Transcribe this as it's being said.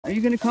Are you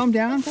gonna calm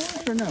down for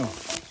us or no?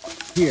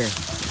 Here.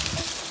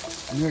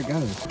 There it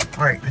goes.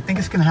 All right, I think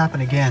it's gonna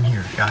happen again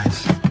here,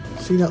 guys.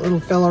 See that little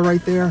fella right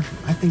there?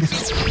 I think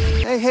it's...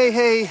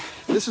 Hey.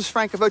 This is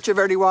Frank of Ocho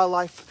Verde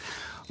Wildlife.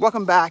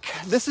 Welcome back.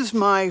 This is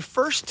my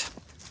first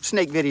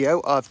snake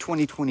video of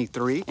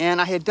 2023, and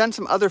I had done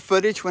some other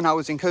footage when I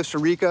was in Costa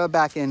Rica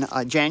back in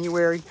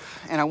January,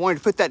 and I wanted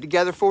to put that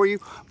together for you.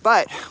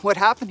 But what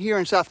happened here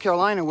in South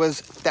Carolina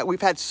was that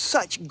we've had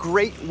such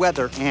great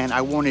weather, and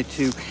I wanted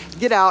to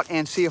get out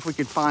and see if we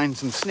could find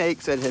some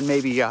snakes that had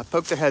maybe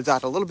poked their heads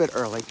out a little bit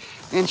early.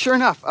 And sure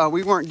enough,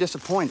 we weren't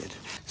disappointed.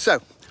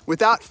 So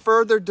without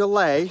further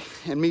delay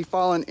and me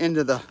falling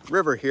into the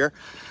river here,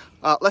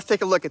 let's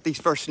take a look at these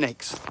first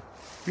snakes.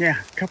 Yeah,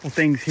 a couple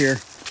things here.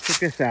 Check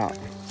this out.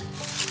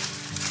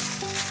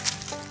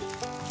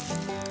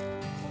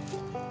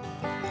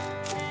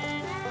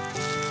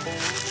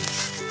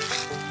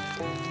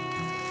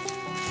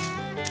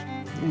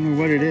 I don't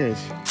know what it is.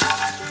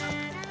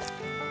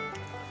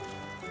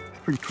 It's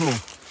pretty cool.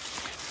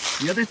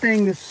 The other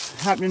thing that's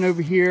happening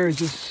over here is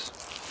this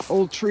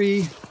old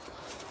tree.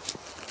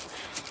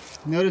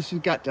 Notice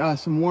we've got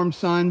some warm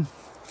sun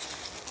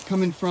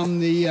coming from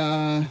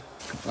the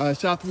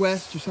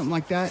southwest or something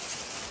like that.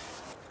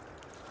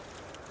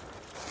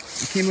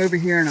 I came over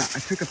here and I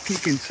took a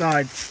peek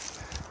inside,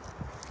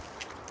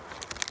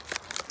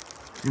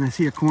 and I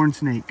see a corn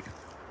snake.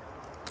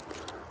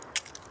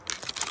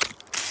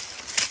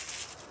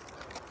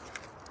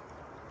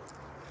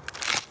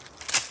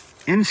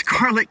 And a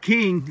scarlet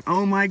king.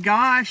 Oh my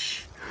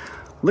gosh.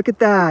 Look at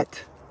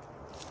that.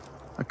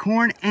 A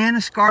corn and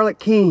a scarlet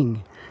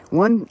king.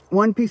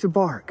 One piece of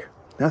bark.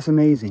 That's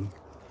amazing.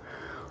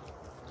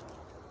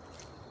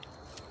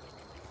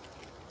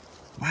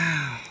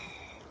 Wow.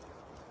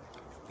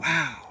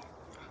 Wow.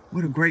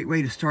 What a great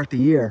way to start the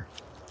year.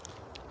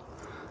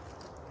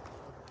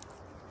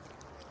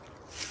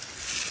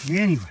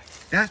 Anyway,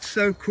 that's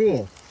so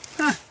cool.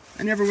 Huh,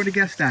 I never would have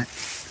guessed that.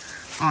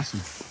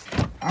 Awesome.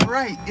 All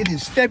right, it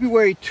is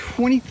February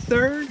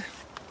 23rd.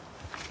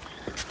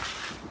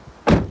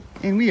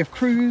 And we have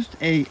cruised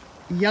a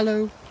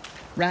yellow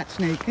rat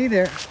snake. Hey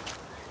there.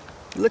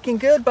 Looking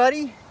good,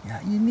 buddy. Yeah,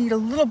 you need a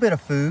little bit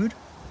of food.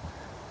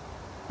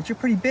 But you're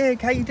pretty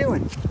big. How you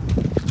doing?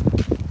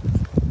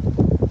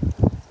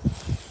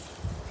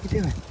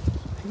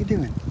 How you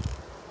doing?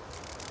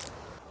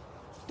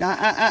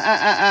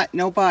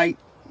 No bite.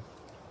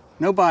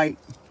 No bite.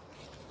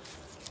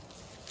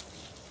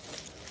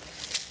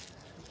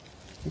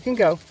 You can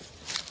go.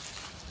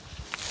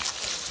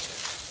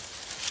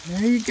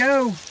 There you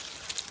go.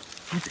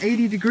 It's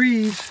 80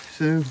 degrees,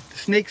 so the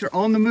snakes are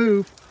on the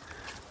move.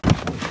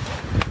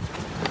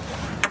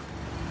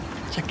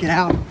 Check it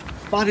out.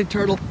 Spotted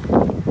turtle.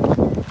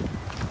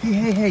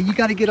 Hey, you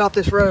got to get off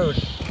this road.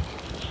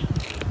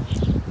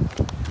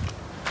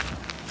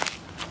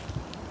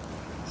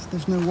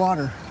 There's no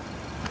water.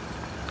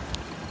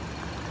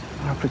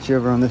 I'll put you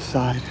over on this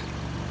side.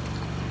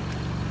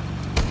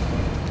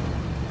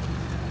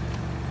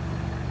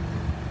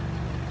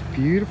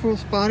 Beautiful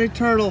spotted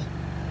turtle.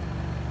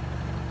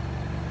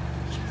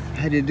 I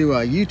had to do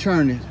a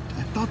U-turn.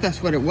 I thought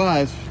that's what it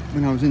was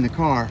when I was in the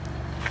car.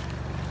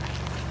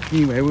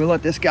 Anyway, we'll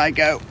let this guy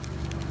go.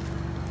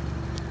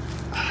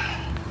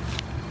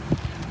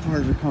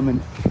 Cars are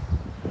coming.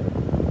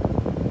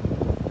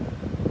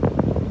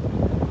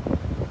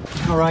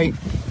 All right.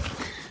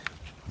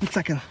 Looks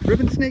like a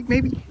ribbon snake,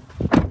 maybe?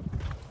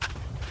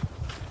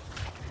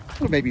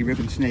 Little baby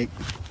ribbon snake.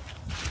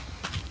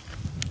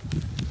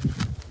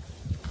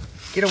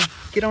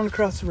 Get on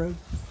across the road.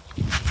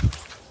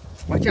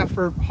 Watch out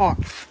for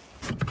hawks.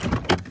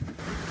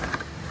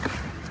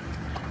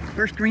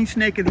 First green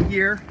snake of the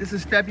year. This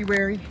is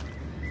February.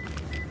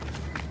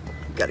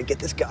 Got to get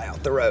this guy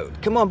off the road.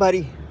 Come on,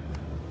 buddy.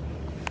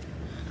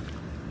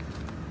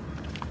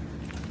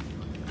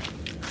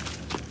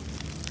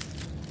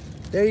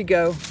 There you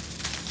go.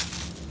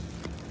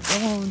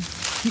 Go on.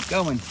 Keep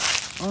going.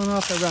 On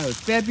off the road.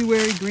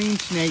 February green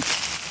snake.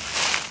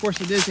 Of course,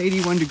 it is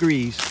 81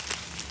 degrees.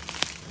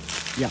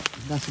 Yeah,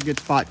 that's a good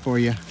spot for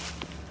you.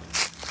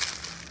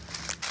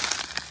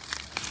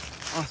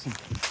 Awesome.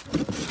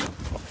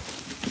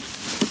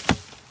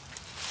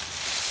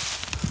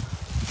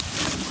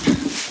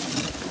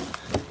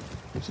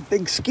 There's a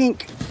big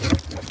skink.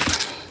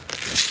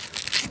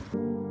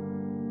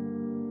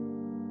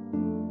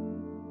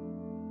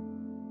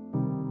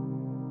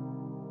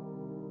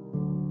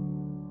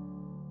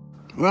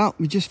 Well,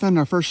 we just found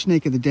our first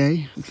snake of the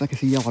day. Looks like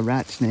it's a yellow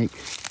rat snake.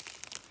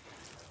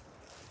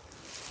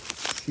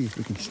 Let's see if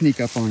we can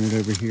sneak up on it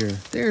over here.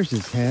 There's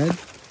his head.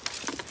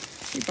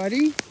 Hey,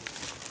 buddy.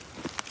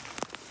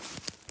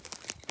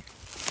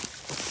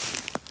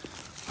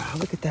 Wow,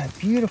 look at that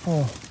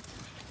beautiful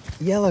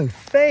yellow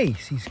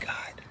face he's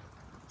got.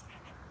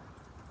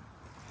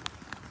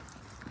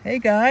 Hey,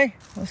 guy.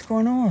 What's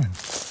going on?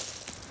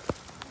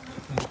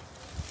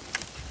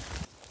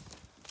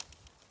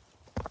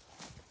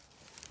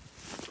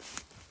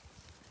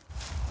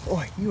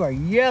 Boy, you are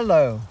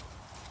yellow.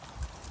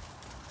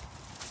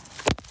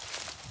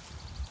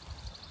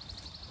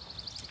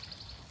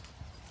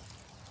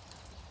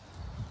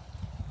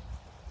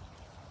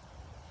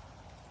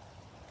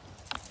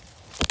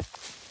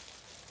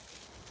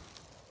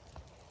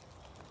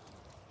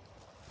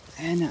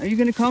 Now, are you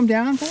going to calm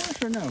down for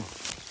us or no?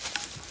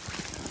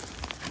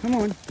 Come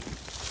on.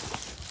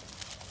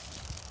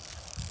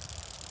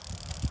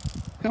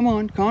 Come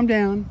on, calm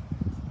down.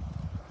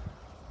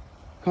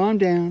 Calm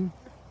down.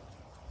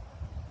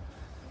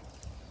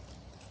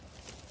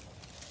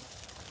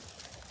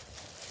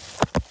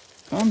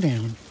 Calm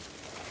down.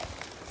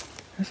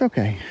 That's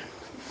okay.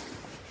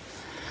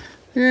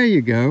 There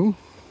you go.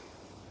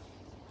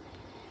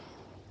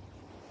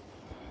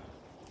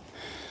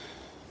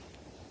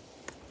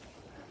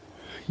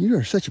 You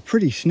are such a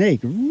pretty snake.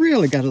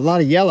 Really got a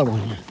lot of yellow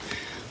on you.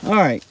 All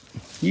right,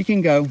 you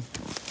can go.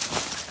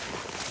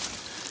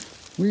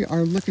 We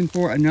are looking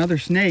for another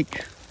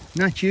snake,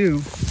 not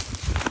you.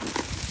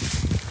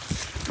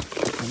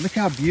 But look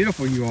how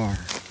beautiful you are.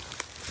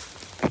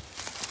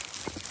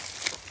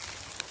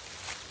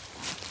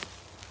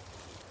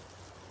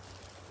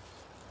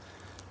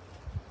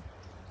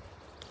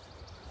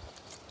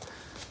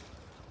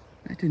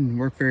 That didn't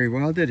work very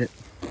well, did it?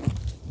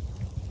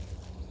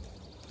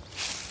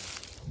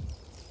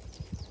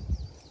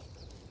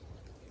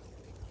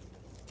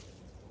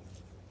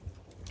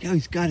 Oh,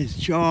 he's got his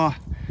jaw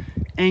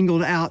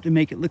angled out to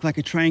make it look like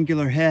a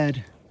triangular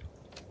head.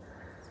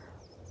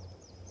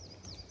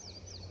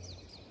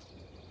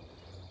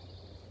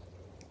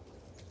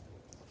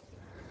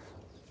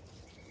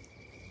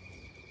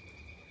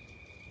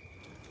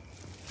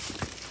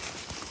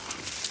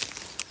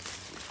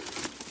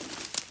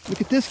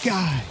 Look at this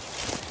guy.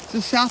 It's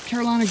a South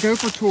Carolina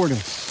Gopher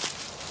tortoise.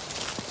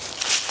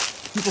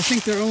 People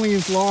think they're only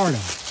in Florida.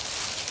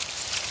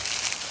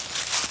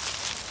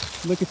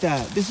 Look at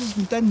that. This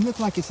doesn't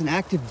look like it's an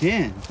active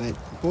den, but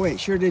boy,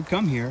 it sure did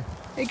come here.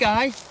 Hey,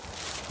 guy.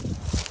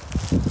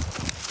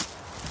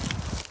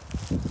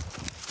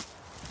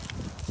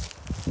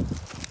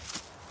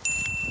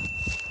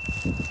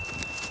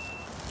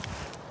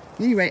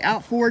 Anyway,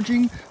 out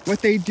foraging,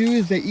 what they do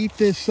is they eat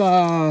this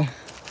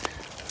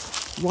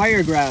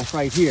wiregrass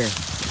right here.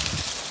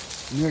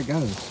 And there it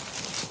goes.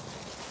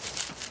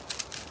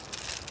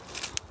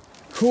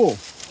 Cool.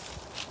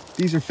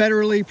 These are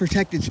federally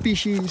protected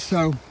species,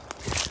 so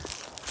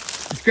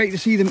it's great to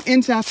see them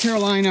in South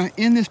Carolina,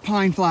 in this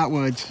pine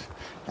flatwoods.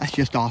 That's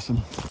just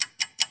awesome.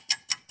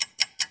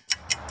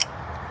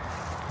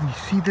 You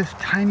see this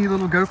tiny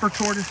little gopher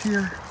tortoise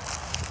here?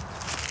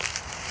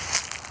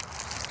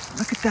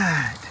 Look at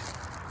that.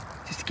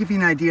 Just to give you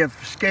an idea of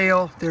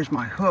scale, there's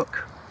my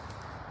hook.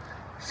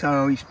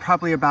 So he's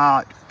probably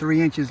about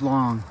 3 inches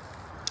long.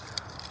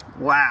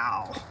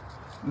 Wow,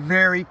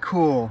 very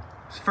cool.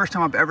 It's the first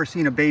time I've ever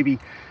seen a baby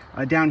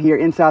down here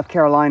in South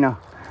Carolina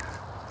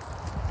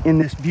in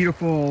this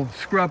beautiful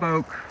scrub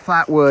oak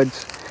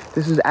flatwoods.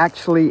 This is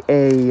actually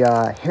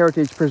a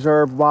heritage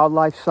preserve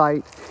wildlife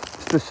site,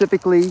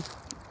 specifically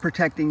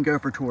protecting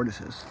gopher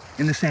tortoises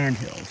in the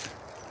sandhills.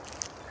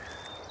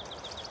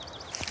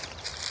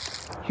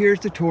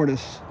 Here's the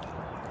tortoise.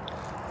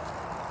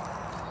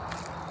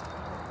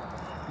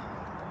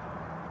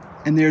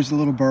 And there's the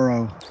little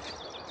burrow.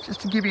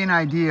 Just to give you an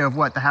idea of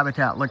what the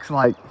habitat looks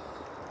like.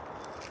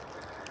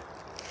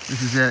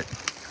 This is it.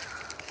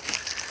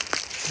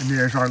 And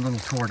there's our little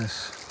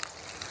tortoise.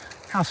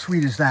 How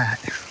sweet is that?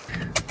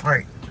 All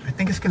right, I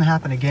think it's gonna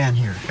happen again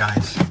here,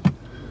 guys.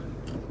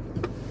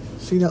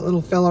 See that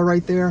little fella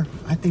right there?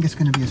 I think it's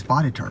gonna be a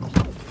spotted turtle.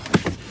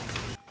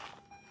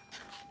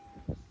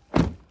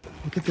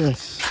 Look at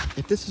this.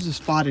 If this is a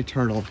spotted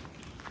turtle,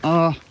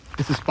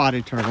 it's a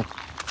spotted turtle.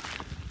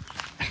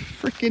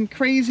 Freaking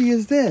crazy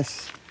is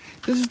this?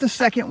 This is the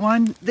second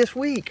one this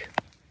week.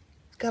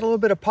 It's got a little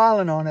bit of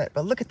pollen on it,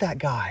 but look at that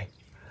guy.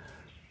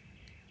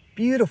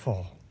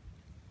 Beautiful,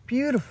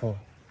 beautiful.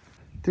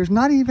 There's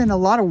not even a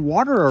lot of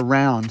water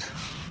around.